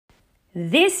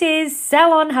This is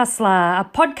Salon Hustler, a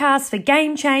podcast for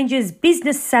game changers,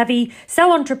 business savvy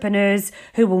salon entrepreneurs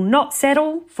who will not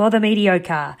settle for the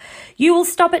mediocre. You will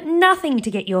stop at nothing to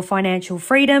get your financial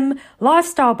freedom,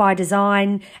 lifestyle by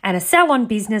design, and a salon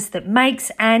business that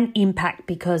makes an impact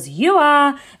because you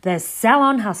are the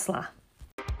Salon Hustler.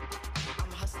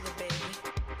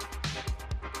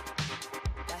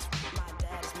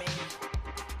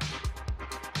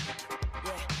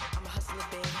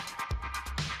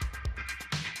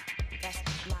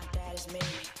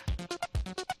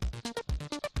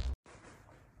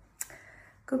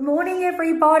 Good morning,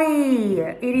 everybody.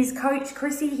 It is Coach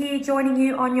Chrissy here joining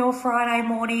you on your Friday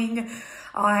morning.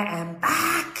 I am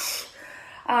back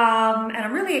and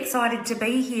I'm really excited to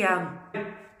be here.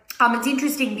 It's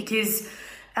interesting because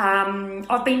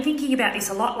I've been thinking about this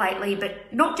a lot lately,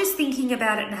 but not just thinking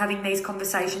about it and having these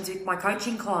conversations with my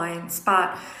coaching clients,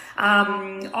 but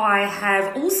I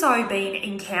have also been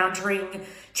encountering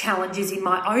challenges in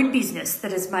my own business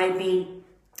that has made me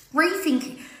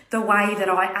rethink the way that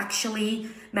I actually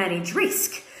manage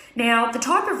risk. Now, the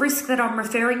type of risk that I'm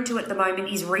referring to at the moment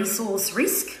is resource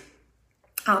risk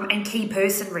and key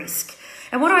person risk.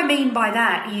 And what I mean by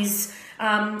that is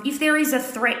if there is a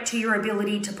threat to your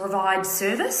ability to provide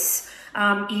service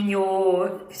in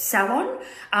your salon,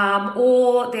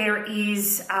 or there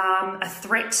is a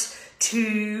threat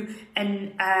to,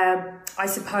 I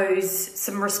suppose,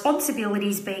 some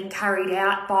responsibilities being carried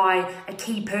out by a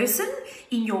key person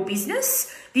in your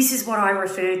business. This is what I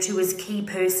refer to as key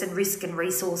person risk and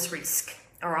resource risk.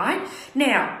 All right.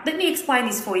 Now, let me explain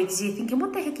this for you because you're thinking,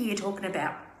 what the heck are you talking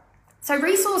about? So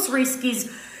resource risk is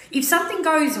if something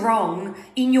goes wrong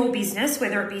in your business,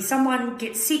 whether it be someone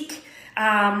gets sick,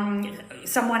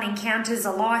 someone encounters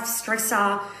a life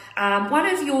stressor, one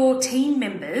of your team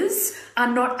members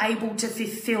are not able to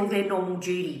fulfill their normal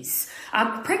duties.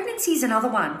 Pregnancy is another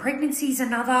one. Pregnancy is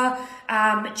another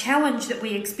challenge that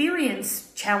we experience.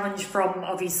 Challenge from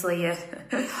obviously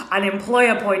an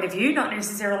employer point of view, not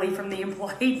necessarily from the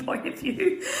employee point of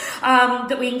view,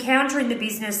 that we encounter in the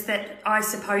business that I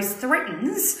suppose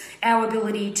threatens our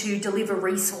ability to deliver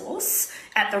resource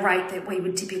at the rate that we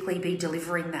would typically be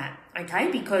delivering that,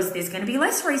 okay? Because there's going to be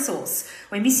less resource.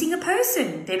 We're missing a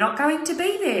person. They're not going to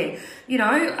be there,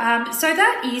 so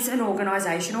that is an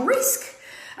organisational risk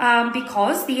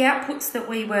because the outputs that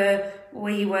we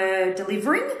were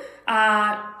delivering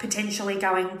are potentially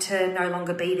going to no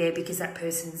longer be there because that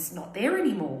person's not there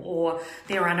anymore or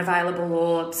they're unavailable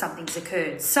or something's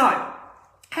occurred. So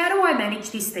how do I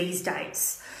manage this these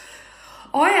days?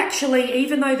 I actually,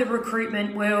 even though the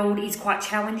recruitment world is quite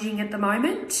challenging at the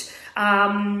moment,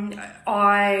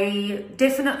 I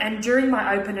definitely, and during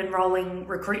my open and rolling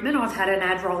recruitment, I've had an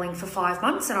ad rolling for 5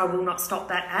 months and I will not stop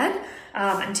that ad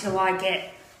until I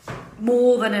get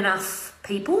more than enough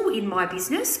people in my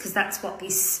business, because that's what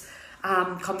this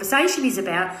conversation is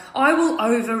about. I will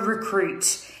over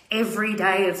recruit every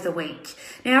day of the week.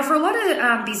 Now, for a lot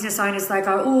of business owners, they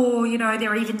go,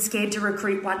 they're even scared to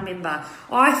recruit one member.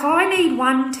 If I need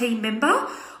one team member,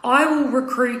 I will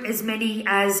recruit as many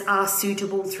as are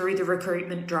suitable through the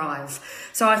recruitment drive.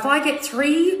 So if I get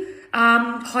 3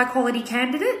 high quality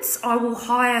candidates, I will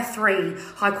hire 3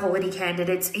 high quality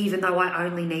candidates, even though I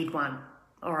only need 1.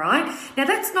 All right. Now,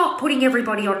 that's not putting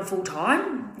everybody on full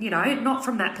time, not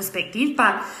from that perspective,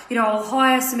 but, I'll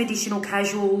hire some additional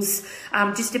casuals,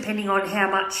 just depending on how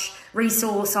much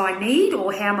resource I need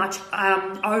or how much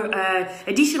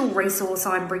additional resource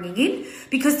I'm bringing in.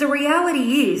 Because the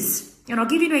reality is, and I'll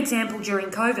give you an example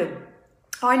during COVID,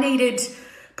 I needed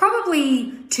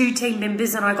probably 2 team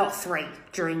members and I got 3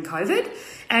 during COVID.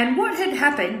 And what had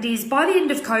happened is by the end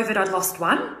of COVID, I'd lost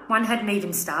 1. 1 hadn't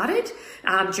even started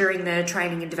during the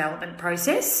training and development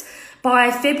process.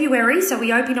 By February, so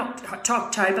we opened up to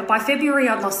October, by February,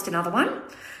 I'd lost another 1.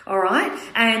 All right.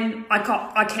 And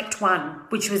I kept 1,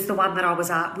 which was the one that I was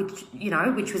at,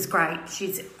 which was great.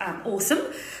 She's awesome.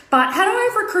 But had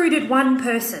I recruited 1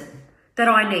 person that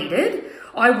I needed,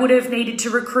 I would have needed to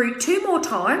recruit 2 more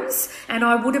times and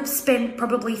I would have spent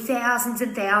probably thousands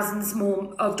and thousands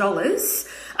more of dollars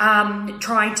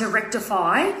trying to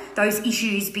rectify those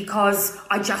issues because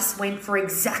I just went for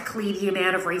exactly the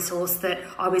amount of resource that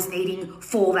I was needing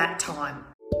for that time.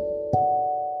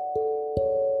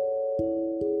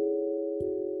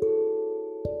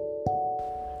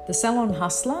 The Salon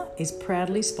Hustler is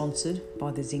proudly sponsored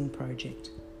by the Zing Project.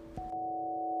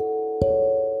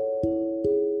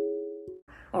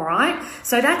 All right.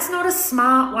 So that's not a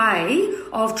smart way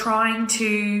of trying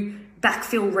to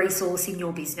backfill resource in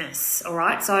your business. All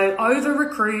right. So over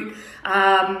recruit,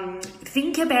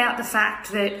 think about the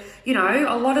fact that, you know,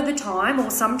 a lot of the time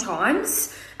or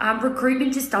sometimes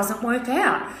recruitment just doesn't work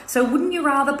out. So wouldn't you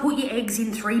rather put your eggs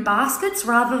in 3 baskets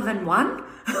rather than 1?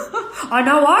 I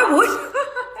know I would.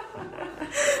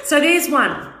 So there's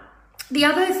one. The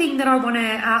other thing that I want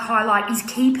to highlight is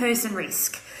key person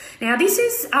risk. Now, this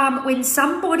is when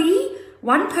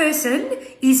one person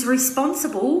is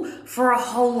responsible for a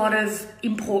whole lot of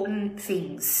important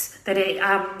things that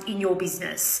are in your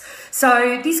business.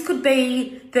 So this could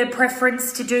be the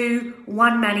preference to do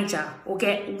one manager or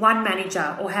get one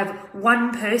manager or have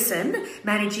one person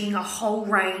managing a whole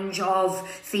range of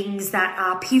things that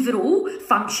are pivotal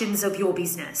functions of your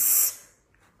business.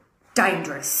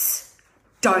 Dangerous.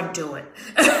 Don't do it.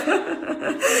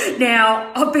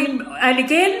 Now,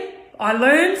 I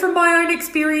learned from my own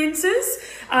experiences.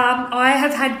 I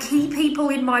have had key people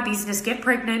in my business get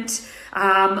pregnant,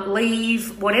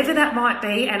 leave, whatever that might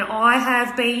be, and I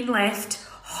have been left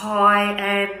high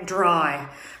and dry,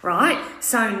 right?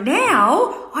 So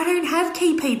now I don't have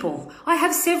key people. I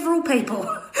have several people.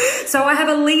 So I have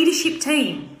a leadership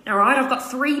team, all right? I've got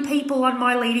 3 people on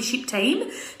my leadership team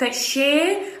that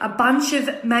share a bunch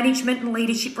of management and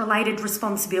leadership related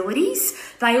responsibilities.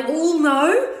 They all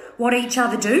know what each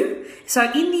other do.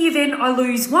 So in the event I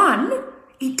lose one,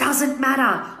 it doesn't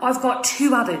matter. I've got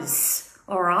 2 others.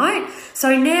 All right.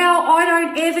 So now I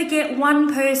don't ever get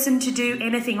one person to do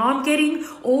anything. I'm getting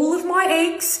all of my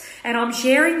eggs and I'm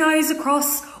sharing those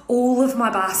across all of my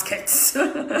baskets.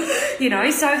 You know,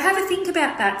 so have a think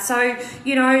about that. So,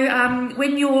 you know,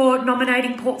 when you're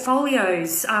nominating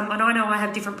portfolios, and I know I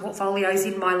have different portfolios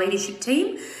in my leadership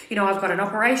team. You know, I've got an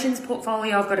operations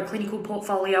portfolio, I've got a clinical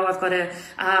portfolio, I've got a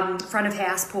front of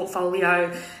house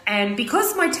portfolio. And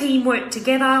because my team work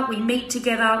together, we meet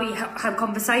together, we have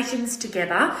conversations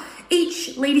together,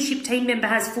 each leadership team member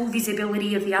has full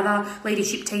visibility of the other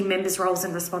leadership team members' roles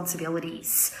and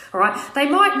responsibilities. All right. They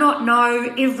might not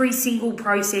know every single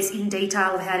process in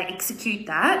detail of how to execute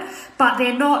that, but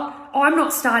I'm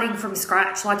not starting from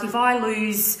scratch. Like if I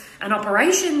lose an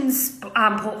operations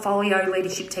portfolio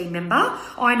leadership team member,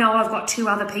 I know I've got 2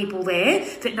 other people there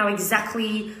that know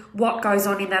exactly what goes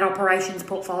on in that operations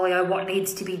portfolio, what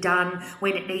needs to be done,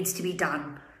 when it needs to be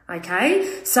done.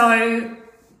 Okay. So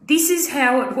this is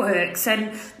how it works.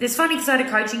 And it's funny because I had a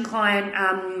coaching client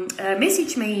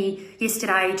message me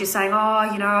yesterday just saying, oh,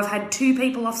 you know, I've had 2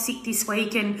 people off sick this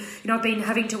week and, you know, I've been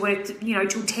having to work, you know,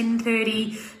 till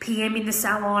 10:30 p.m. in the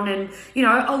salon. And, you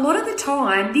know, a lot of the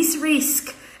time this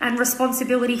risk and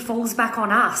responsibility falls back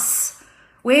on us.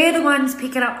 We're the ones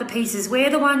picking up the pieces.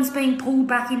 We're the ones being pulled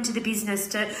back into the business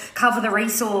to cover the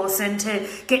resource and to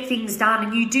get things done.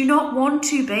 And you do not want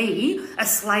to be a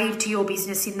slave to your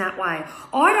business in that way.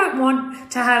 I don't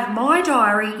want to have my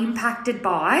diary impacted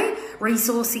by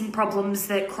resourcing problems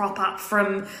that crop up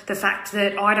from the fact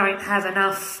that I don't have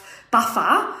enough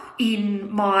buffer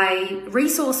in my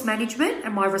resource management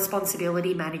and my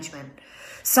responsibility management.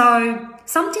 So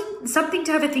something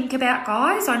to have a think about,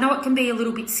 guys. I know it can be a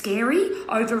little bit scary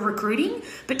over recruiting,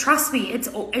 but trust me, it's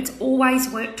always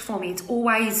worked for me. It's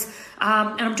always,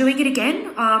 and I'm doing it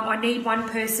again. I need one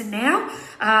person now,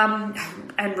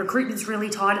 and recruitment's really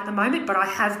tight at the moment, but I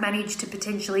have managed to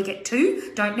potentially get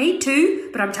 2. Don't need 2,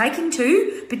 but I'm taking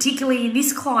 2, particularly in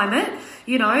this climate.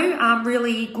 You know,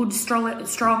 really good,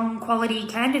 strong quality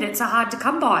candidates are hard to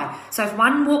come by. So if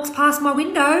one walks past my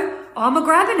window, I'm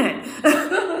grabbing it.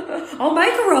 I'll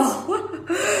make a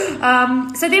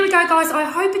roll. So there we go, guys. I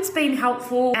hope it's been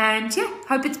helpful. And yeah,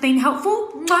 hope it's been helpful.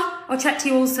 Mwah. I'll chat to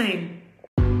you all soon.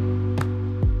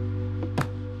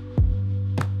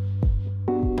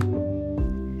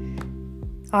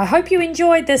 I hope you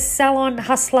enjoyed this Salon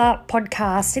Hustler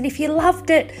podcast. And if you loved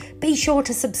it, be sure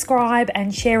to subscribe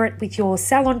and share it with your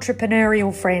salon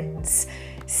entrepreneurial friends.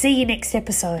 See you next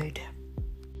episode.